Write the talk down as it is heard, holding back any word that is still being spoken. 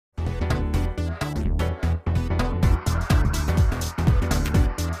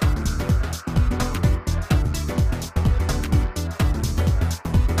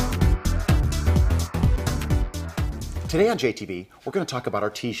Today on JTV, we're going to talk about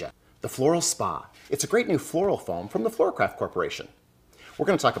Artesia, the floral spa. It's a great new floral foam from the FloraCraft Corporation. We're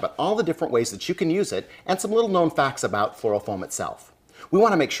going to talk about all the different ways that you can use it and some little known facts about floral foam itself. We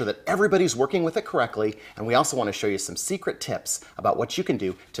want to make sure that everybody's working with it correctly, and we also want to show you some secret tips about what you can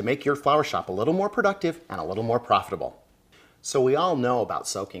do to make your flower shop a little more productive and a little more profitable. So we all know about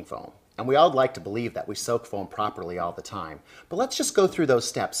soaking foam, and we all like to believe that we soak foam properly all the time. But let's just go through those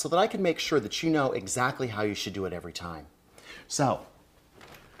steps so that I can make sure that you know exactly how you should do it every time. So,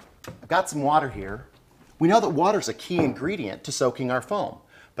 I've got some water here. We know that water is a key ingredient to soaking our foam,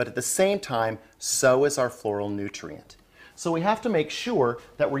 but at the same time, so is our floral nutrient. So we have to make sure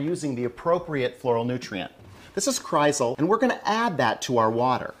that we're using the appropriate floral nutrient. This is Chrysal, and we're going to add that to our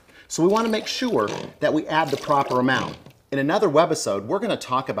water. So we want to make sure that we add the proper amount. In another webisode, we're going to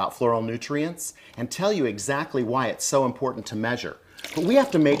talk about floral nutrients and tell you exactly why it's so important to measure. But we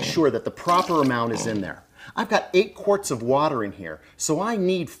have to make sure that the proper amount is in there. I've got 8 quarts of water in here, so I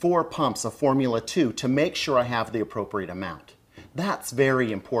need 4 pumps of Formula 2 to make sure I have the appropriate amount. That's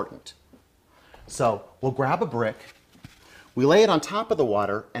very important. So we'll grab a brick, we lay it on top of the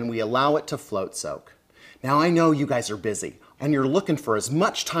water, and we allow it to float soak. Now I know you guys are busy, and you're looking for as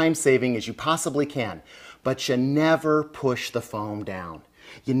much time saving as you possibly can, but you never push the foam down.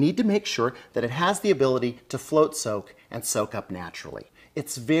 You need to make sure that it has the ability to float soak and soak up naturally.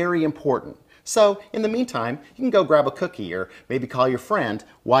 It's very important. So in the meantime, you can go grab a cookie or maybe call your friend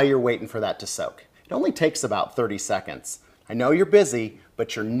while you're waiting for that to soak. It only takes about 30 seconds. I know you're busy,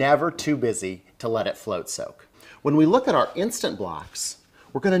 but you're never too busy to let it float soak. When we look at our instant blocks,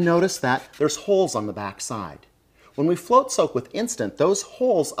 we're going to notice that there's holes on the back side. When we float soak with instant, those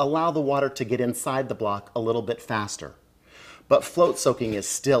holes allow the water to get inside the block a little bit faster. But float soaking is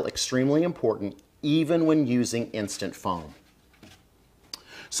still extremely important even when using instant foam.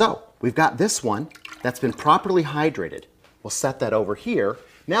 So we've got this one that's been properly hydrated. We'll set that over here.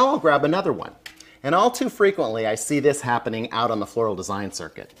 Now I'll grab another one. And all too frequently I see this happening out on the floral design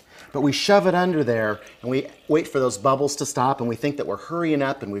circuit. But we shove it under there and we wait for those bubbles to stop and we think that we're hurrying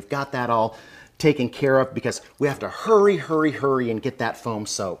up and we've got that all taken care of because we have to hurry, hurry, hurry and get that foam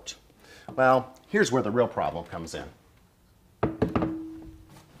soaked. Well, here's where the real problem comes in.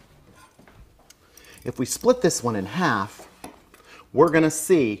 If we split this one in half, we're going to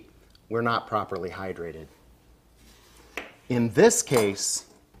see we're not properly hydrated. In this case,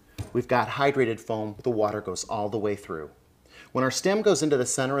 we've got hydrated foam, the water goes all the way through. When our stem goes into the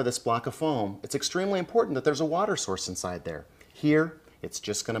center of this block of foam, it's extremely important that there's a water source inside there. Here, it's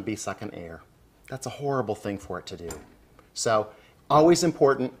just going to be sucking air. That's a horrible thing for it to do. So, always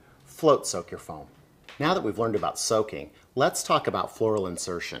important, float soak your foam. Now that we've learned about soaking, let's talk about floral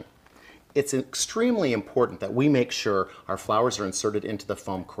insertion. It's extremely important that we make sure our flowers are inserted into the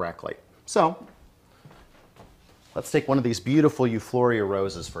foam correctly. So, let's take one of these beautiful Euphoria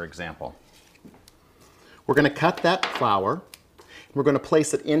roses, for example. We're going to cut that flower, and we're going to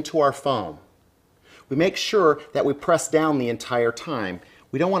place it into our foam. We make sure that we press down the entire time.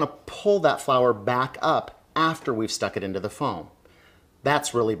 We don't want to pull that flower back up after we've stuck it into the foam.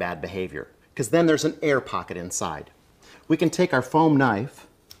 That's really bad behavior, because then there's an air pocket inside. We can take our foam knife,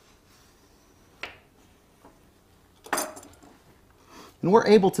 and we're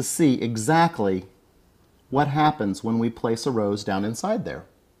able to see exactly what happens when we place a rose down inside there.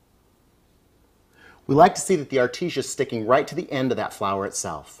 We like to see that the Artesia is sticking right to the end of that flower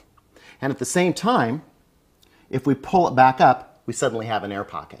itself. And at the same time, if we pull it back up, we suddenly have an air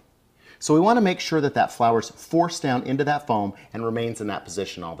pocket. So we want to make sure that that flower's forced down into that foam and remains in that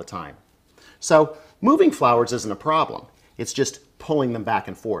position all the time. So moving flowers isn't a problem. It's just pulling them back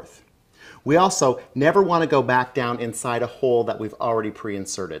and forth. We also never want to go back down inside a hole that we've already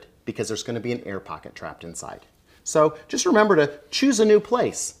pre-inserted because there's going to be an air pocket trapped inside. So just remember to choose a new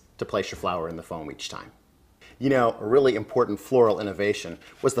place to place your flower in the foam each time. You know, a really important floral innovation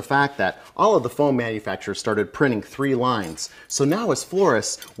was the fact that all of the foam manufacturers started printing 3 lines. So now as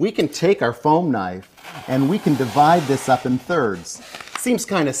florists, we can take our foam knife and we can divide this up in thirds. Seems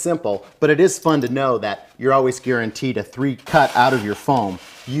kind of simple, but it is fun to know that you're always guaranteed a 3 cut out of your foam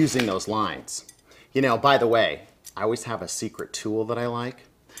using those lines. You know, by the way, I always have a secret tool that I like.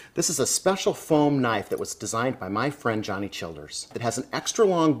 This is a special foam knife that was designed by my friend Johnny Childers. It has an extra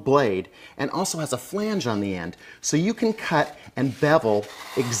long blade and also has a flange on the end, so you can cut and bevel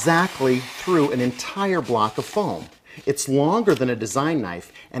exactly through an entire block of foam. It's longer than a design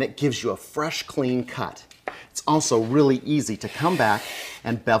knife and it gives you a fresh, clean cut. It's also really easy to come back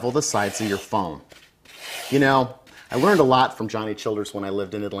and bevel the sides of your foam. You know, I learned a lot from Johnny Childers when I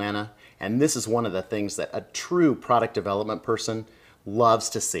lived in Atlanta, and this is one of the things that a true product development person loves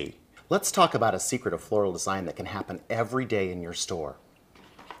to see. Let's talk about a secret of floral design that can happen every day in your store.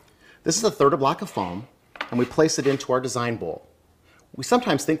 This is a third block of foam, and we place it into our design bowl. We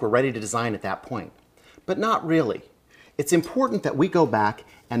sometimes think we're ready to design at that point, but not really. It's important that we go back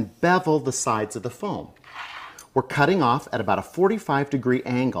and bevel the sides of the foam. We're cutting off at about a 45-degree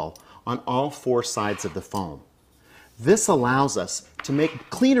angle on all 4 sides of the foam. This allows us to make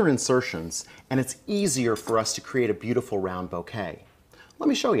cleaner insertions, and it's easier for us to create a beautiful round bouquet. Let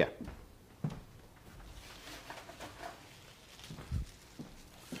me show you.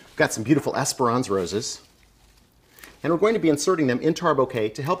 We've got some beautiful Esperance roses, and we're going to be inserting them into our bouquet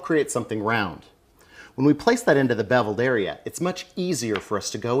to help create something round. When we place that into the beveled area, it's much easier for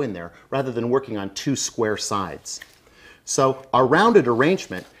us to go in there rather than working on 2 square sides. So our rounded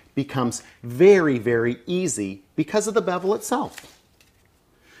arrangement becomes very, very easy because of the bevel itself.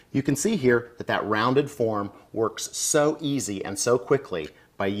 You can see here that that rounded form works so easy and so quickly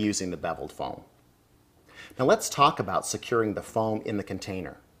by using the beveled foam. Now let's talk about securing the foam in the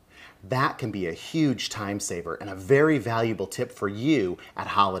container. That can be a huge time saver and a very valuable tip for you at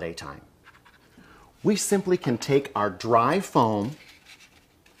holiday time. We simply can take our dry foam,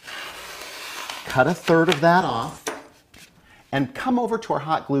 cut a third of that off, and come over to our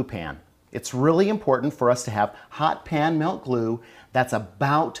hot glue pan. It's really important for us to have hot pan melt glue that's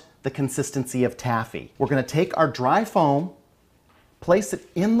about the consistency of taffy. We're going to take our dry foam, place it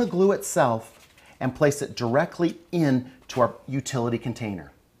in the glue itself, and place it directly into our utility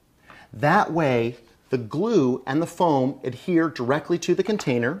container. That way, the glue and the foam adhere directly to the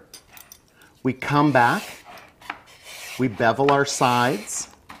container. We come back, we bevel our sides,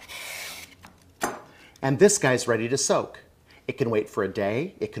 and this guy's ready to soak. It can wait for a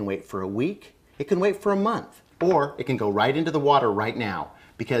day, it can wait for a week, it can wait for a month, or it can go right into the water right now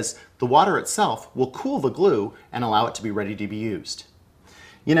because the water itself will cool the glue and allow it to be ready to be used.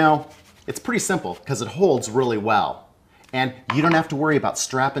 You know, it's pretty simple because it holds really well. And you don't have to worry about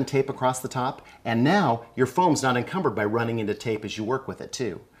strapping tape across the top, and now your foam's not encumbered by running into tape as you work with it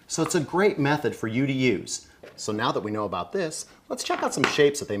too. So it's a great method for you to use. So now that we know about this, let's check out some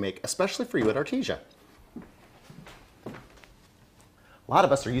shapes that they make, especially for you at Artesia. A lot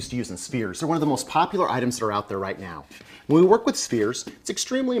of us are used to using spheres. They're one of the most popular items that are out there right now. When we work with spheres, it's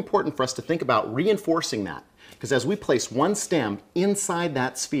extremely important for us to think about reinforcing that. Because as we place one stem inside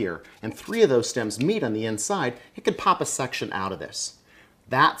that sphere and 3 of those stems meet on the inside, it could pop a section out of this.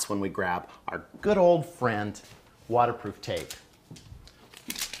 That's when we grab our good old friend, waterproof tape.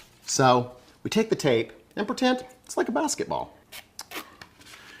 So we take the tape and pretend it's like a basketball.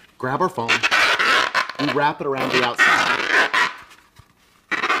 Grab our foam and wrap it around the outside.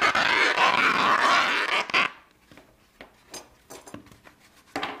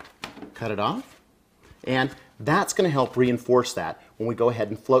 Cut it off, and that's going to help reinforce that when we go ahead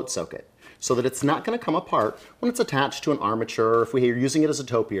and float soak it, so that it's not going to come apart when it's attached to an armature or if we're using it as a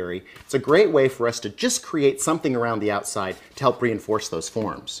topiary. It's a great way for us to just create something around the outside to help reinforce those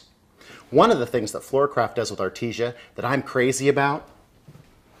forms. One of the things that FloraCraft does with Artesia that I'm crazy about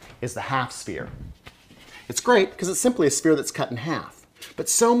is the half sphere. It's great because it's simply a sphere that's cut in half, but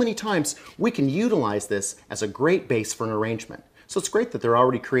so many times we can utilize this as a great base for an arrangement. So it's great that they're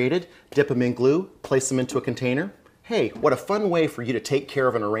already created, dip them in glue, place them into a container. Hey, what a fun way for you to take care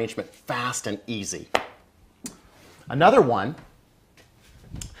of an arrangement fast and easy. Another one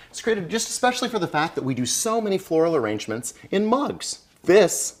is created just especially for the fact that we do so many floral arrangements in mugs.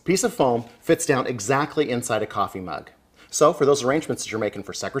 This piece of foam fits down exactly inside a coffee mug. So for those arrangements that you're making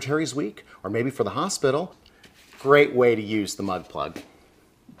for Secretary's Week or maybe for the hospital, great way to use the mug plug.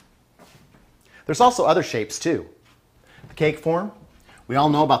 There's also other shapes too. The cake form. We all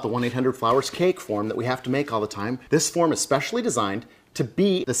know about the 1-800-Flowers cake form that we have to make all the time. This form is specially designed to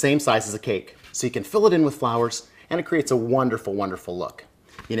be the same size as a cake. So you can fill it in with flowers and it creates a wonderful, wonderful look.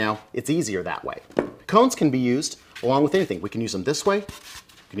 You know, it's easier that way. Cones can be used along with anything. We can use them this way,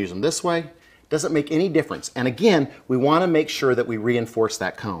 we can use them this way. Doesn't make any difference. And again, we want to make sure that we reinforce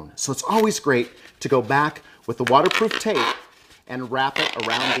that cone. So it's always great to go back with the waterproof tape and wrap it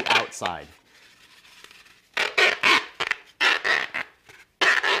around the outside.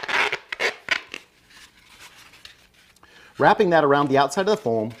 Wrapping that around the outside of the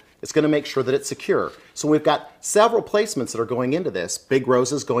foam is going to make sure that it's secure. So we've got several placements that are going into this. Big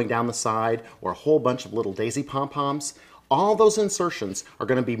roses going down the side or a whole bunch of little daisy pom-poms. All those insertions are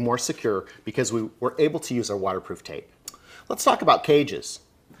going to be more secure because we were able to use our waterproof tape. Let's talk about cages.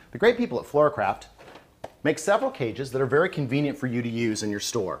 The great people at FloraCraft make several cages that are very convenient for you to use in your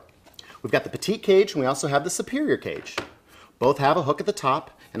store. We've got the petite cage and we also have the superior cage. Both have a hook at the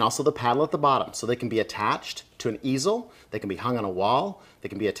top and also the paddle at the bottom, so they can be attached to an easel, they can be hung on a wall, they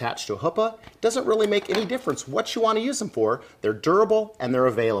can be attached to a hoopah. It doesn't really make any difference what you want to use them for. They're durable and they're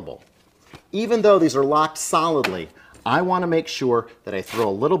available. Even though these are locked solidly, I want to make sure that I throw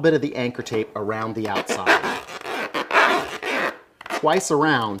a little bit of the anchor tape around the outside. Twice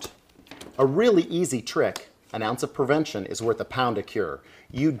around, a really easy trick. An ounce of prevention is worth a pound of cure.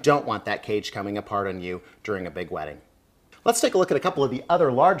 You don't want that cage coming apart on you during a big wedding. Let's take a look at a couple of the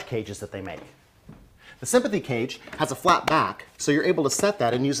other large cages that they make. The sympathy cage has a flat back, so you're able to set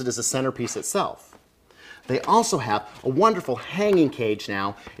that and use it as a centerpiece itself. They also have a wonderful hanging cage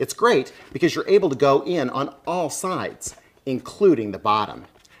now. It's great because you're able to go in on all sides, including the bottom.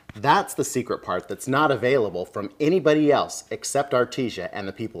 That's the secret part that's not available from anybody else except Artesia and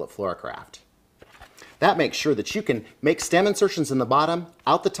the people at FloraCraft. That makes sure that you can make stem insertions in the bottom,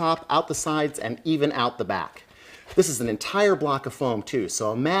 out the top, out the sides, and even out the back. This is an entire block of foam too,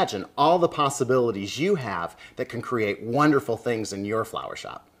 so imagine all the possibilities you have that can create wonderful things in your flower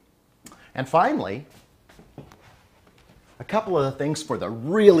shop. And finally, a couple of the things for the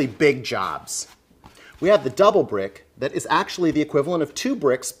really big jobs. We have the double brick that is actually the equivalent of 2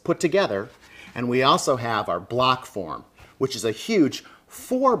 bricks put together, and we also have our block form, which is a huge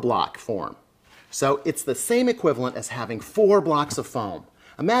 4-block form. So it's the same equivalent as having 4 blocks of foam.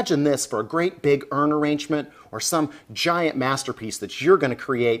 Imagine this for a great big urn arrangement or some giant masterpiece that you're going to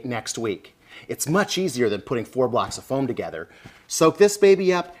create next week. It's much easier than putting 4 blocks of foam together. Soak this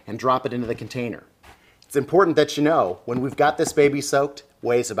baby up and drop it into the container. It's important that you know when we've got this baby soaked,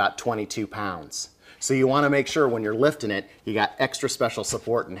 weighs about 22 pounds. So you want to make sure when you're lifting it, you got extra special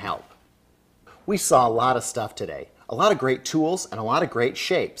support and help. We saw a lot of stuff today, a lot of great tools and a lot of great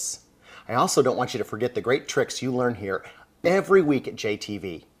shapes. I also don't want you to forget the great tricks you learn here every week at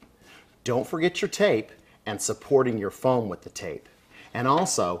JTV. Don't forget your tape and supporting your foam with the tape. And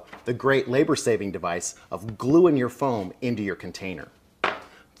also the great labor-saving device of gluing your foam into your container.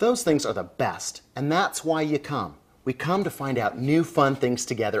 Those things are the best, and that's why you come. We come to find out new fun things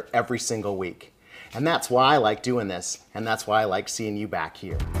together every single week. And that's why I like doing this, and that's why I like seeing you back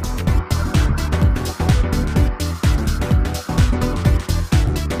here.